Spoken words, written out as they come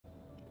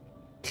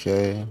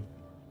Okay.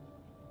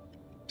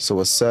 So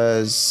it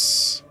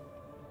says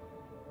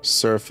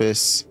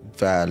surface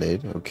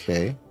valid.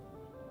 Okay.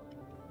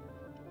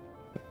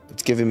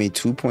 It's giving me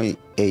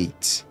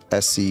 2.8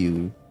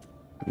 SCU.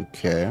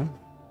 Okay.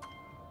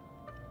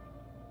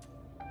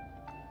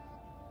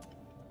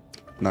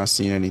 Not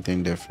seeing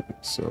anything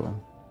different.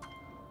 So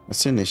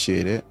let's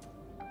initiate it.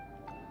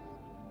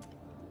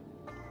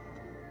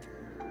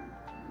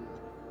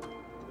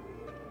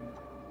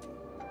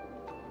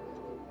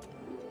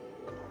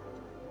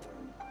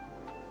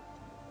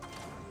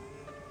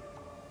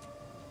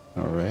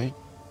 All right.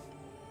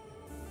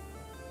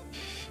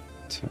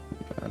 Turn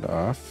that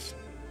off.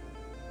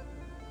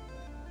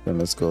 Then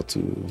let's go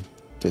to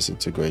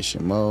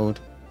disintegration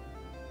mode.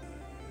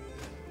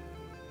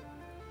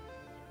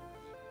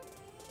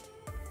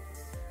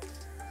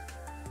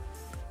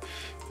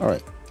 All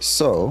right.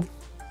 So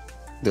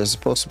there's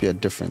supposed to be a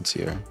difference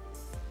here.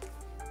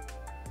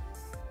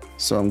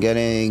 So I'm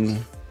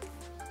getting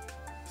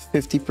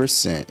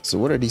 50%. So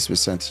what are these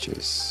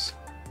percentages?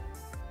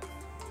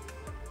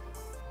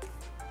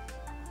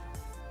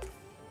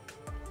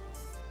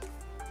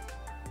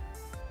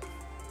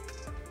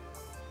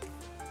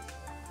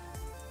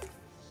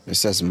 It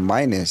says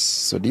minus,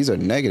 so these are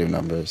negative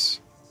numbers.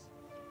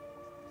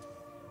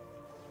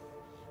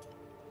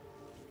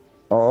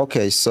 Oh,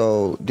 okay,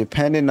 so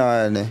depending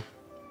on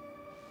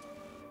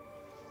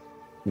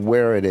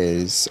where it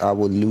is, I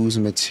will lose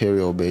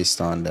material based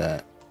on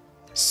that.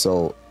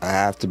 So I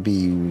have to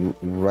be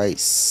right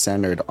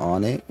centered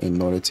on it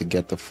in order to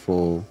get the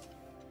full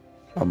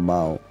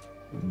amount.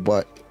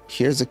 But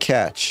here's a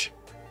catch.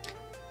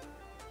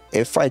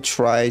 If I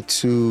try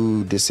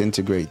to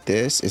disintegrate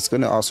this, it's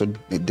going to also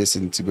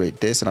disintegrate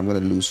this, and I'm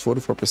going to lose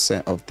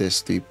 44% of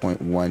this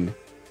 3.1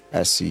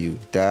 SCU.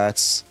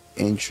 That's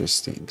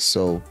interesting.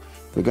 So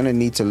we're going to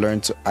need to learn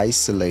to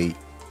isolate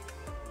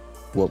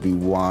what we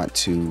want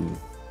to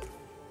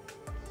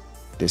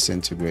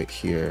disintegrate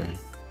here.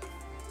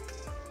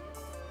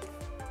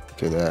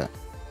 Look at that.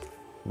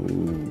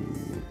 Ooh,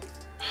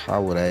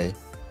 how would I?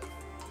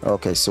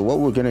 Okay, so what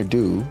we're going to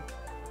do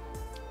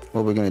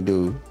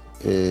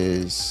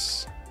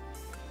is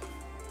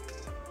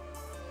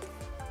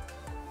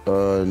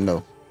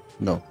no,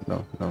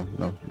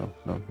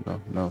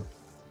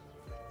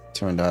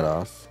 turn that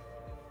off.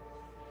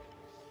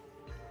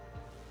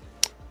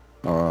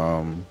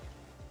 We're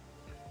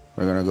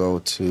gonna go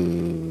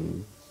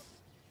to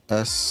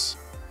S.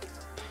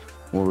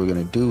 What we're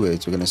gonna do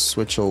is we're gonna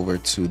switch over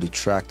to the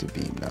tractor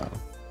beam now.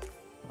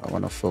 I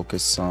want to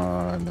focus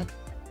on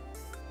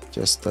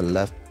just the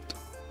left.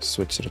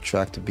 Switch to the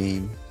tractor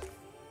beam.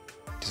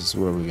 This is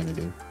what we're gonna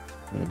do.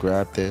 I'm gonna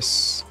grab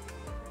this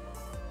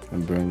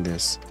and bring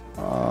this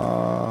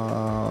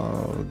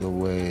all the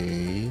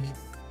way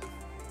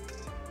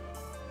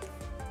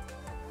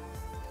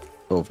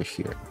over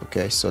here.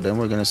 Okay, so then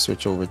we're gonna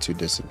switch over to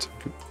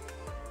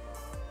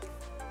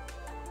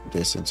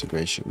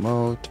disintegration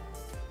mode.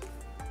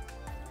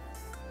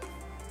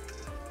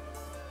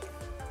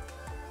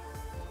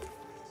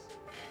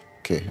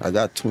 Okay, I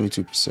got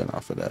 22%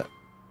 off of that.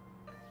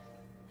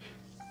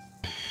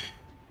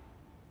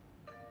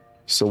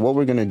 So what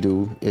we're gonna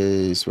do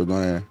is we're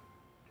gonna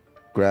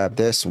grab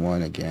this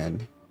one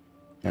again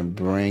and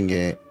bring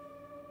it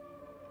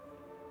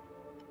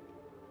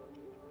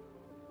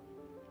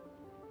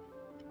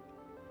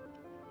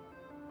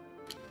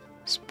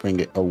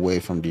away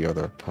from the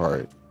other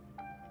part.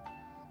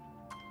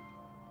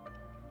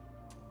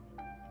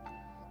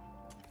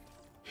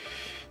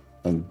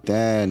 And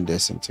then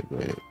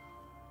disintegrate it.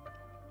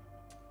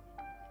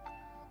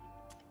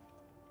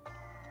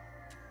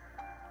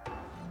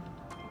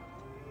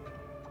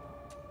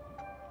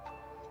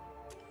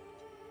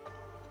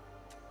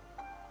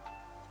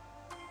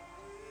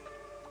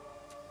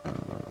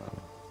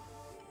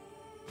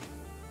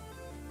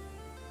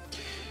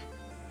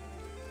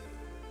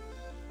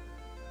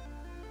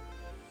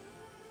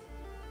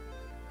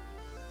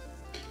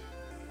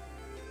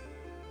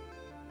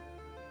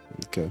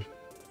 Okay.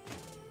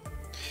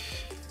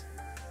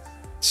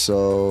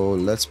 So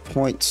let's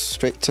point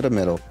straight to the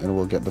middle and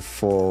we'll get the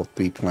full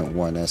 3.1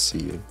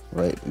 SCU,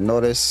 right?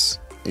 Notice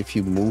if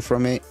you move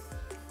from it.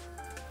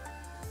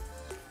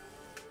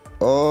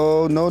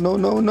 Oh, no.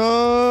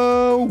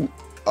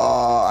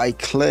 Oh, I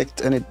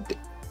clicked and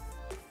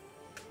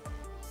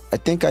I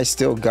think I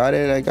still got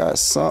it. I got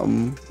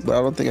something, but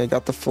I don't think I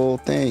got the full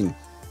thing.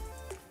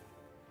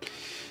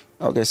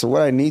 Okay, so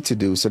what I need to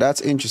do, so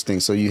that's interesting.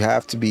 So you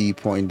have to be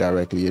pointing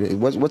directly.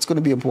 What's going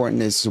to be important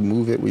is to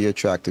move it with your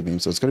tractor beam.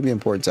 So it's going to be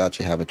important to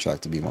actually have a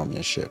tractor beam on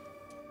your ship.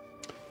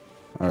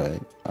 All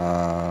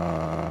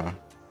right.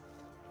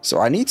 So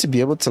I need to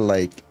be able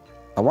to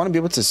I want to be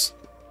able to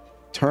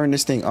turn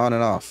this thing on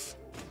and off.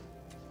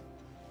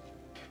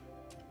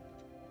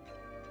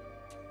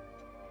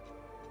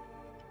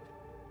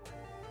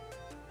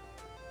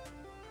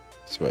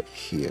 It's right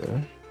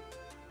here.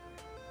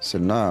 So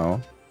now,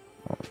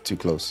 oh, too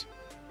close.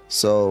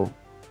 So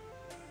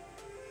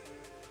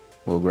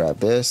we'll grab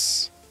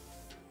this.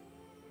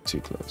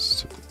 Too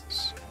close.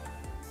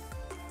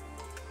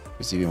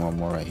 There's even one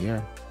more right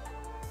here.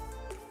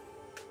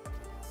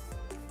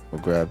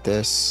 We'll grab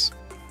this,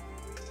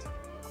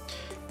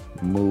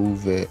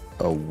 move it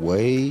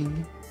away.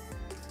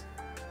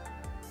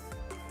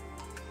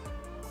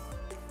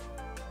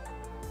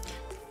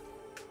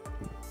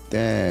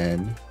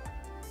 Then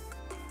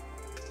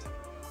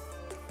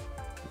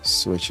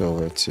switch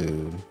over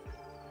to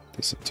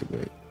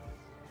disintegrate.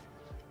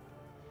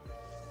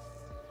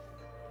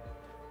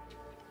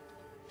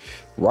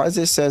 Why does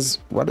it says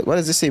what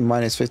does it say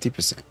minus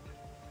 50%?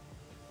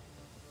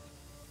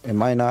 It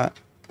might not.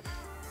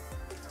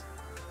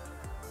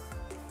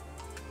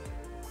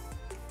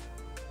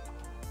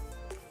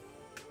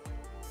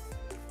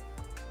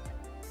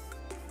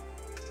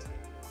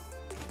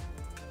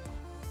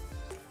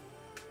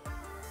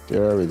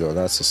 There we go.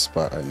 That's the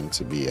spot I need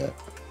to be at.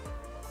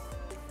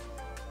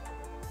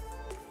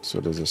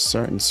 So there's a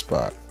certain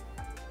spot.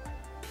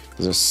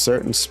 There's a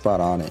certain spot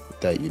on it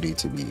that you need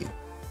to be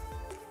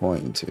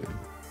pointing to.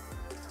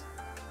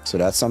 So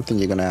that's something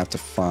you're gonna have to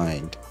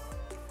find.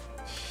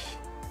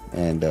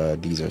 And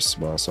these are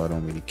small, so I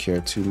don't really care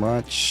too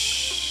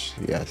much.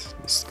 Yes,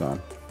 it's gone.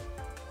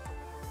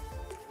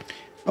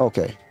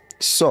 Okay,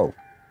 so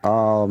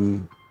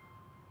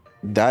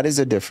that is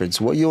a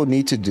difference. What you'll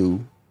need to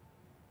do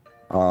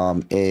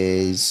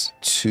is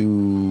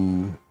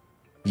to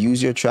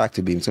use your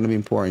tractor beam. It's going to be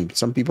important.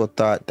 Some people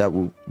thought that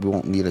we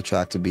won't need a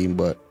tractor beam,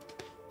 but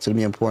it's going to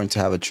be important to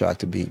have a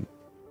tractor beam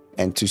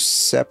and to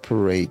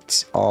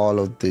separate all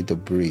of the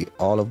debris,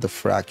 all of the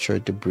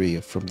fractured debris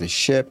from the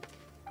ship.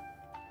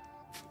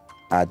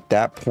 At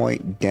that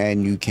point,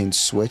 then you can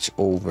switch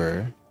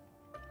over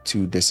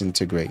to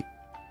disintegrate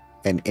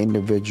and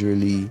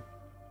individually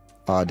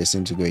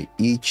disintegrate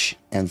each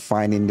and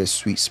finding the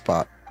sweet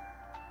spot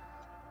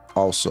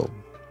also.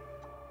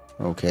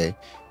 Okay,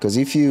 because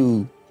if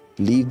you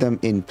leave them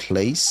in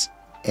place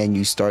and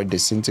you start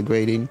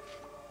disintegrating,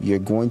 you're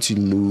going to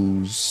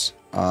lose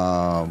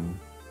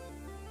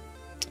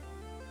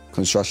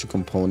construction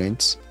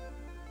components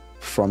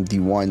from the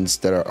ones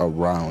that are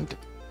around.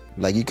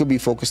 Like you could be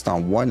focused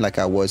on one like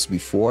I was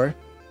before,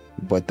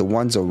 but the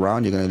ones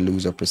around, you're going to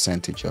lose a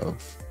percentage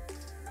of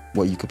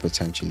what you could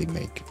potentially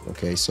make.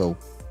 Okay, so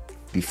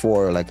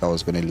before, like I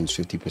was going to lose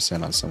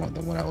 50% on some of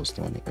them when I was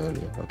doing it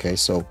earlier. Okay,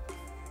 so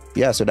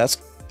yeah, so that's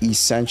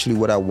essentially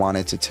what I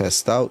wanted to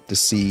test out to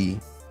see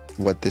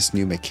what this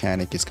new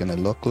mechanic is going to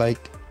look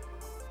like.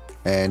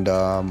 And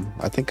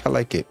I think I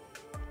like it.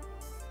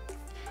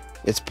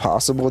 It's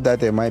possible that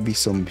there might be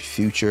some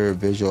future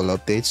visual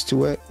updates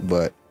to it,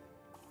 but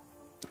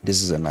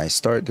this is a nice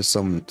start. There's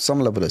some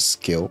level of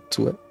skill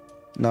to it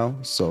now,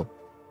 so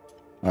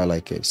I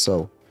like it.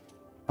 So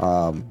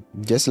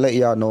just to let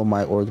y'all know,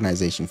 my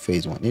organization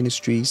Phaseone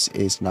Industries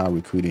is now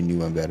recruiting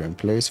new and veteran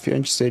players. If you're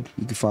interested,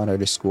 you can find our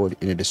Discord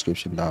in the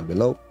description down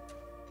below.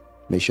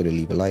 Make sure to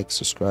leave a like,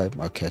 subscribe.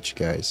 I'll catch you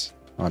guys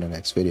on the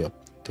next video.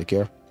 Take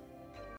care.